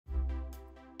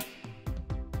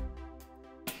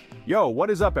Yo, what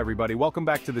is up everybody? Welcome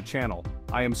back to the channel.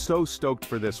 I am so stoked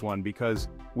for this one because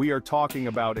we are talking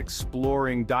about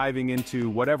exploring, diving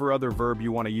into whatever other verb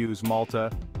you want to use,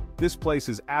 Malta. This place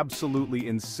is absolutely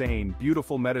insane,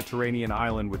 beautiful Mediterranean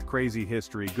island with crazy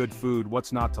history, good food,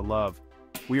 what's not to love.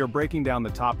 We are breaking down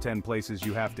the top 10 places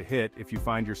you have to hit if you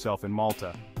find yourself in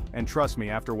Malta. And trust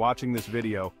me, after watching this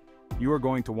video, you are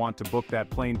going to want to book that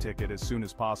plane ticket as soon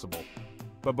as possible.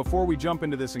 But before we jump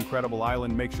into this incredible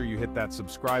island, make sure you hit that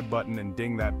subscribe button and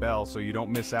ding that bell so you don't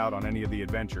miss out on any of the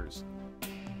adventures.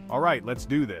 Alright, let's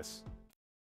do this.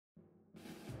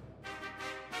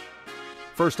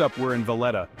 First up, we're in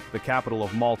Valletta, the capital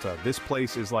of Malta. This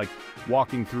place is like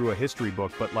walking through a history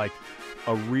book, but like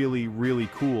a really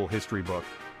cool history book.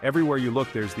 Everywhere you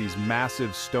look, there's these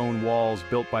massive stone walls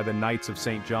built by the Knights of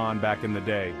St. John back in the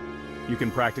day. You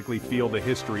can practically feel the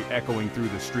history echoing through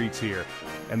the streets here.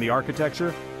 And the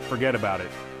architecture? Forget about it.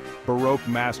 Baroque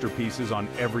masterpieces on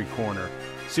every corner.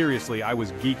 Seriously, I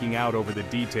was geeking out over the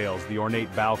details, the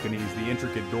ornate balconies, the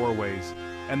intricate doorways.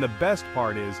 And the best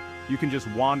part is, you can just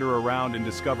wander around and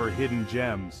discover hidden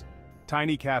gems.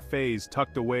 Tiny cafes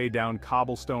tucked away down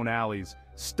cobblestone alleys,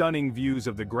 stunning views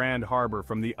of the Grand Harbor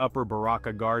from the Upper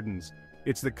Baraka Gardens.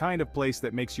 It's the kind of place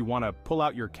that makes you want to pull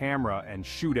out your camera and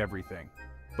shoot everything.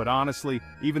 But honestly,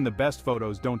 even the best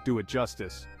photos don't do it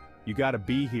justice. You gotta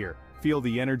be here, feel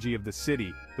the energy of the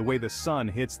city, the way the sun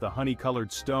hits the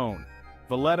honey-colored stone.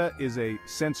 Valletta is a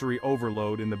sensory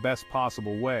overload in the best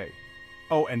possible way.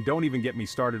 Oh, and don't even get me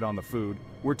started on the food.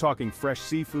 We're talking fresh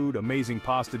seafood, amazing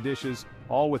pasta dishes,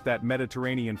 all with that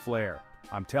Mediterranean flair.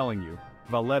 I'm telling you,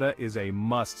 Valletta is a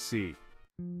must-see.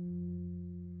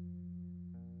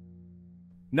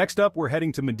 Next up, we're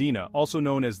heading to Mdina, also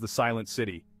known as the Silent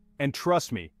City. And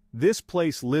trust me, this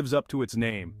place lives up to its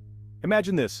name.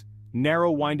 Imagine this, narrow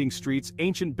winding streets,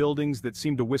 ancient buildings that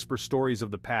seem to whisper stories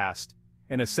of the past,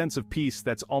 and a sense of peace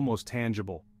that's almost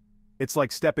tangible. It's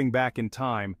like stepping back in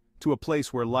time, to a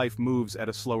place where life moves at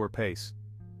a slower pace.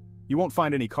 You won't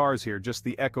find any cars here, just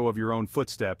the echo of your own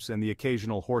footsteps and the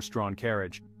occasional horse-drawn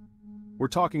carriage. We're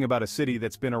talking about a city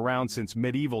that's been around since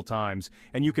medieval times,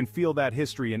 and you can feel that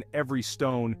history in every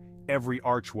stone, every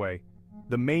archway.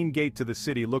 The main gate to the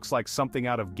city looks like something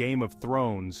out of Game of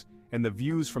Thrones, and the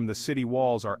views from the city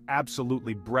walls are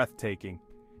absolutely breathtaking.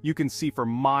 You can see for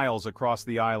miles across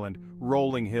the island,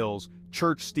 rolling hills,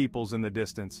 church steeples in the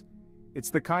distance. It's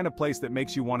the kind of place that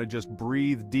makes you want to just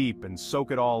breathe deep and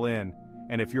soak it all in,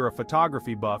 and if you're a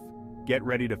photography buff, get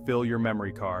ready to fill your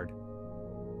memory card.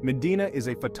 Mdina is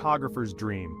a photographer's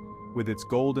dream, with its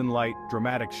golden light,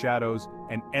 dramatic shadows,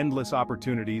 and endless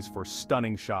opportunities for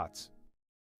stunning shots.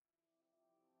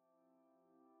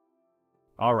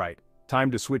 Alright, time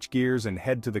to switch gears and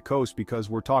head to the coast because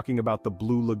we're talking about the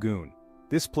Blue Lagoon.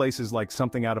 This place is like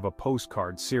something out of a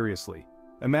postcard, seriously.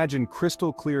 Imagine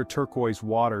crystal clear turquoise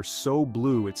water so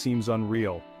blue it seems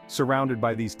unreal, surrounded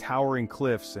by these towering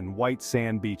cliffs and white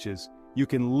sand beaches. You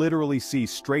can literally see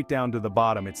straight down to the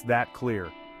bottom, it's that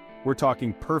clear. We're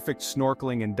talking perfect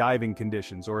snorkeling and diving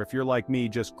conditions, or if you're like me,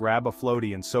 just grab a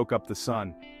floaty and soak up the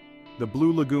sun. The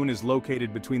Blue Lagoon is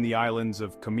located between the islands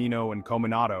of Comino and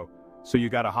Cominato, so you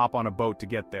gotta hop on a boat to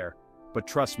get there. But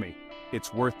trust me,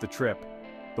 it's worth the trip.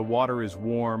 The water is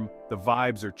warm, the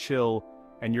vibes are chill,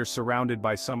 and you're surrounded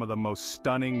by some of the most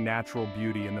stunning natural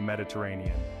beauty in the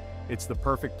Mediterranean. It's the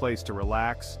perfect place to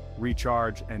relax,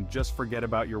 recharge, and just forget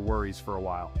about your worries for a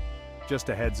while. Just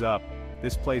a heads up,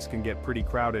 this place can get pretty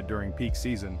crowded during peak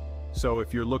season, so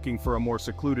if you're looking for a more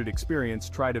secluded experience,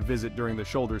 try to visit during the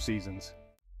shoulder seasons.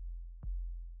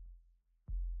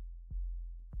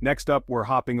 Next up, we're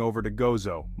hopping over to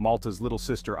Gozo, Malta's little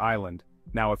sister island.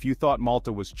 Now if you thought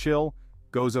Malta was chill,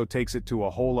 Gozo takes it to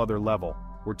a whole other level.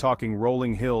 We're talking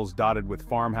rolling hills dotted with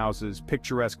farmhouses,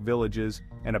 picturesque villages,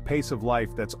 and a pace of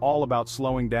life that's all about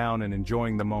slowing down and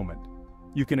enjoying the moment.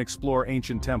 You can explore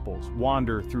ancient temples,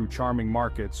 wander through charming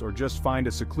markets, or just find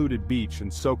a secluded beach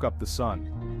and soak up the sun.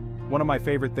 One of my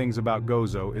favorite things about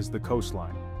Gozo is the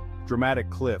coastline. Dramatic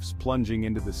cliffs plunging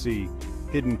into the sea,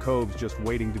 hidden coves just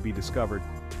waiting to be discovered,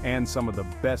 and some of the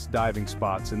best diving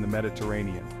spots in the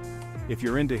Mediterranean. If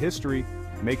you're into history,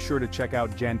 make sure to check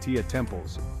out Jantia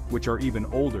temples, which are even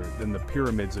older than the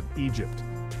pyramids of Egypt.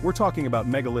 We're talking about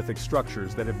megalithic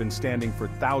structures that have been standing for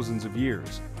thousands of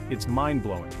years. It's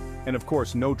mind-blowing. And of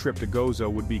course, no trip to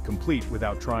Gozo would be complete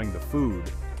without trying the food.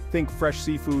 Think fresh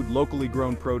seafood, locally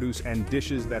grown produce, and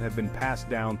dishes that have been passed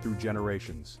down through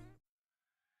generations.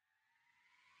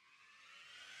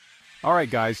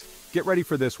 Alright guys, get ready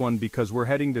for this one because we're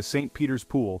heading to St. Peter's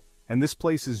Pool, and this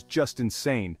place is just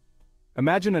insane.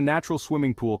 Imagine a natural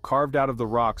swimming pool carved out of the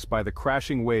rocks by the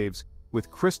crashing waves, with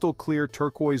crystal clear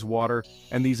turquoise water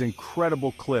and these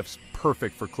incredible cliffs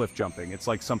perfect for cliff jumping. It's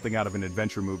like something out of an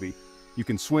adventure movie. You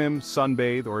can swim,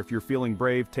 sunbathe, or if you're feeling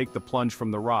brave, take the plunge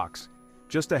from the rocks.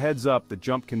 Just a heads up, the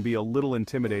jump can be a little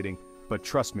intimidating, but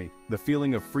trust me, the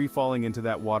feeling of free falling into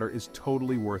that water is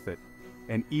totally worth it.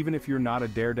 And even if you're not a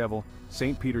daredevil,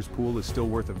 St. Peter's Pool is still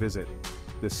worth a visit.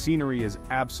 The scenery is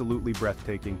absolutely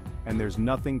breathtaking, and there's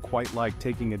nothing quite like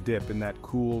taking a dip in that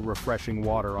cool, refreshing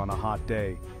water on a hot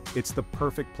day. It's the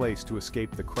perfect place to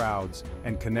escape the crowds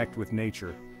and connect with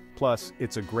nature. Plus,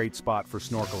 it's a great spot for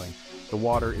snorkeling. The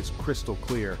water is crystal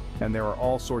clear, and there are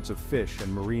all sorts of fish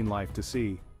and marine life to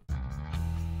see.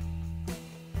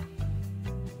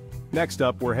 Next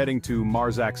up, we're heading to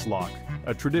Marzak's Loch,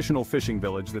 a traditional fishing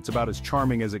village that's about as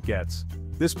charming as it gets.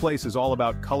 This place is all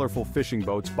about colorful fishing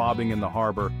boats bobbing in the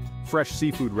harbor, fresh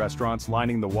seafood restaurants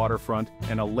lining the waterfront,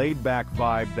 and a laid-back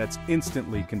vibe that's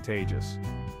instantly contagious.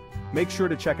 Make sure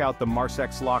to check out the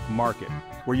Marzak's Loch Market,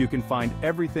 where you can find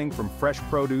everything from fresh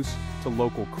produce to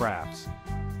local crafts.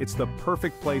 It's the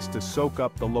perfect place to soak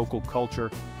up the local culture,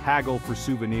 haggle for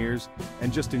souvenirs,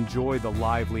 and just enjoy the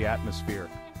lively atmosphere.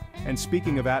 And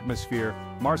speaking of atmosphere,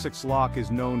 Marzak's Loch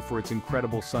is known for its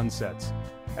incredible sunsets.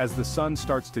 As the sun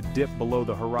starts to dip below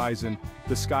the horizon,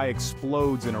 the sky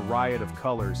explodes in a riot of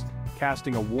colors,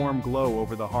 casting a warm glow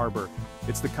over the harbor.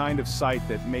 It's the kind of sight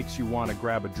that makes you want to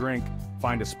grab a drink,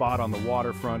 find a spot on the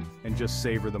waterfront, and just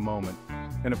savor the moment.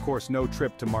 And of course, no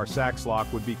trip to Marzak's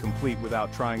Loch would be complete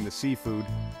without trying the seafood.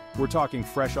 We're talking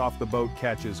fresh off the boat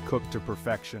catches cooked to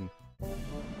perfection.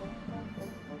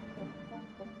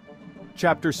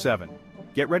 Chapter 7.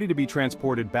 Get ready to be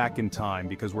transported back in time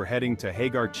because we're heading to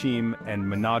Hagar Chim and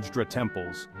Menajdra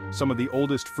temples, some of the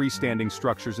oldest freestanding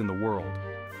structures in the world.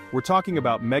 We're talking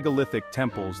about megalithic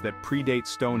temples that predate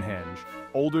Stonehenge,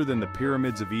 older than the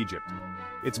pyramids of Egypt.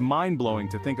 It's mind-blowing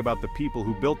to think about the people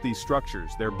who built these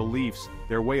structures, their beliefs,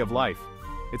 their way of life.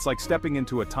 It's like stepping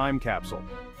into a time capsule.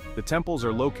 The temples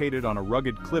are located on a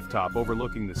rugged clifftop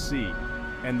overlooking the sea,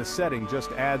 and the setting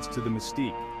just adds to the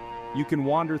mystique. You can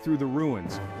wander through the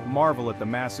ruins, marvel at the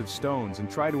massive stones, and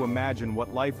try to imagine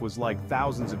what life was like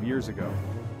thousands of years ago.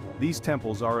 These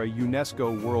temples are a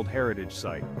UNESCO World Heritage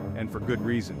Site, and for good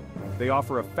reason. They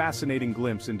offer a fascinating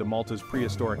glimpse into Malta's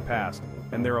prehistoric past,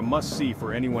 and they're a must-see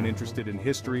for anyone interested in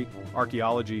history,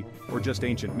 archaeology, or just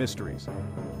ancient mysteries.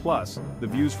 Plus, the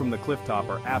views from the clifftop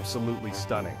are absolutely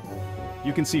stunning.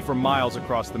 You can see for miles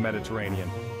across the Mediterranean,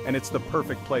 and it's the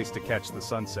perfect place to catch the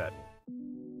sunset.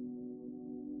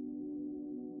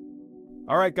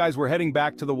 Alright guys, we're heading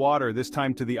back to the water, this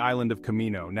time to the island of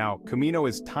Camino. Now, Camino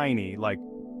is tiny, like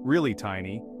really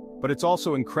tiny, but it's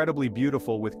also incredibly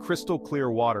beautiful with crystal clear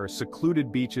water,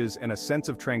 secluded beaches, and a sense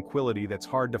of tranquility that's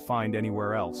hard to find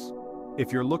anywhere else.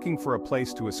 If you're looking for a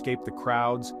place to escape the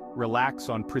crowds, relax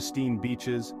on pristine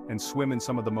beaches, and swim in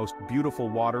some of the most beautiful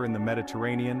water in the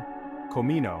Mediterranean,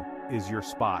 Camino is your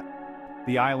spot.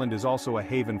 The island is also a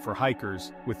haven for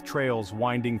hikers, with trails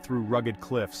winding through rugged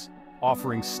cliffs,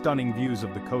 offering stunning views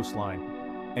of the coastline.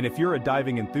 And if you're a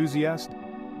diving enthusiast,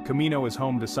 Camino is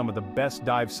home to some of the best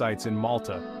dive sites in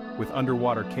Malta, with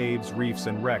underwater caves, reefs,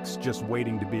 and wrecks just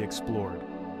waiting to be explored.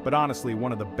 But honestly,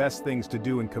 one of the best things to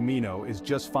do in Camino is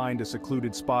just find a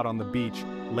secluded spot on the beach,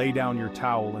 lay down your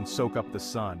towel, and soak up the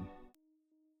sun.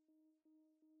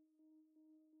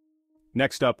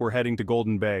 Next up, we're heading to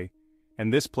Golden Bay,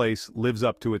 and this place lives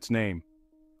up to its name.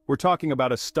 We're talking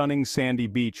about a stunning sandy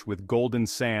beach with golden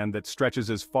sand that stretches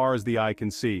as far as the eye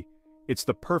can see. It's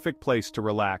the perfect place to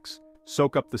relax,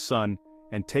 soak up the sun,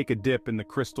 and take a dip in the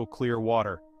crystal clear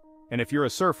water. And if you're a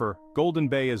surfer, Golden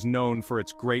Bay is known for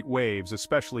its great waves,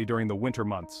 especially during the winter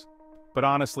months. But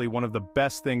honestly, one of the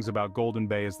best things about Golden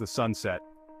Bay is the sunset.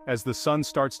 As the sun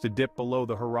starts to dip below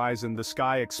the horizon, the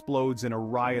sky explodes in a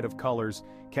riot of colors,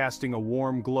 casting a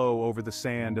warm glow over the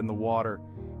sand and the water.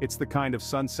 It's the kind of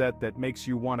sunset that makes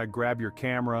you want to grab your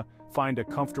camera, find a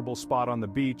comfortable spot on the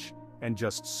beach, and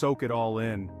just soak it all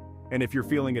in. And if you're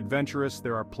feeling adventurous,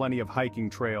 there are plenty of hiking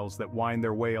trails that wind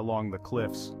their way along the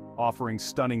cliffs, offering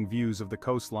stunning views of the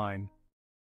coastline.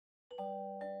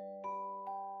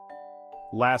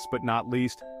 Last but not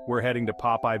least, we're heading to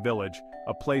Popeye Village,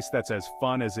 a place that's as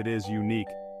fun as it is unique.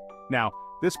 Now,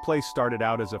 this place started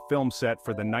out as a film set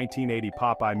for the 1980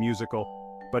 Popeye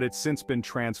musical, but it's since been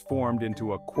transformed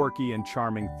into a quirky and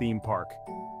charming theme park.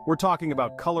 We're talking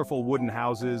about colorful wooden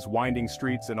houses, winding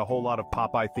streets, and a whole lot of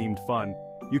Popeye-themed fun.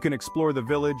 You can explore the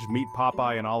village, meet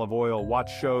Popeye in olive oil,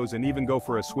 watch shows, and even go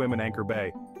for a swim in Anchor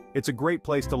Bay. It's a great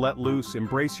place to let loose,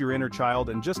 embrace your inner child,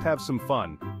 and just have some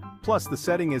fun. Plus, the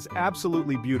setting is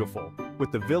absolutely beautiful,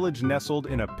 with the village nestled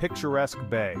in a picturesque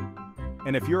bay.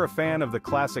 And if you're a fan of the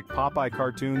classic Popeye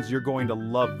cartoons, you're going to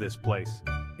love this place.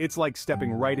 It's like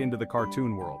stepping right into the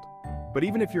cartoon world. But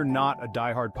even if you're not a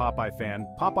diehard Popeye fan,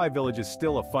 Popeye Village is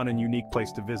still a fun and unique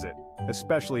place to visit,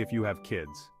 especially if you have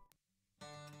kids.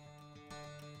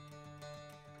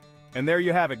 And there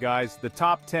you have it, guys, the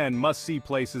top 10 must-see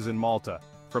places in Malta.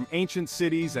 From ancient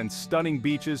cities and stunning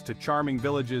beaches to charming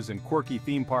villages and quirky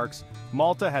theme parks,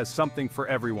 Malta has something for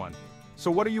everyone.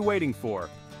 So what are you waiting for?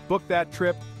 Book that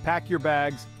trip, pack your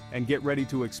bags, and get ready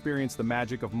to experience the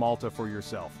magic of Malta for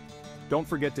yourself. Don't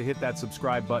forget to hit that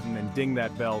subscribe button and ding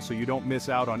that bell so you don't miss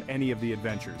out on any of the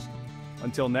adventures.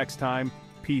 Until next time,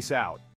 peace out.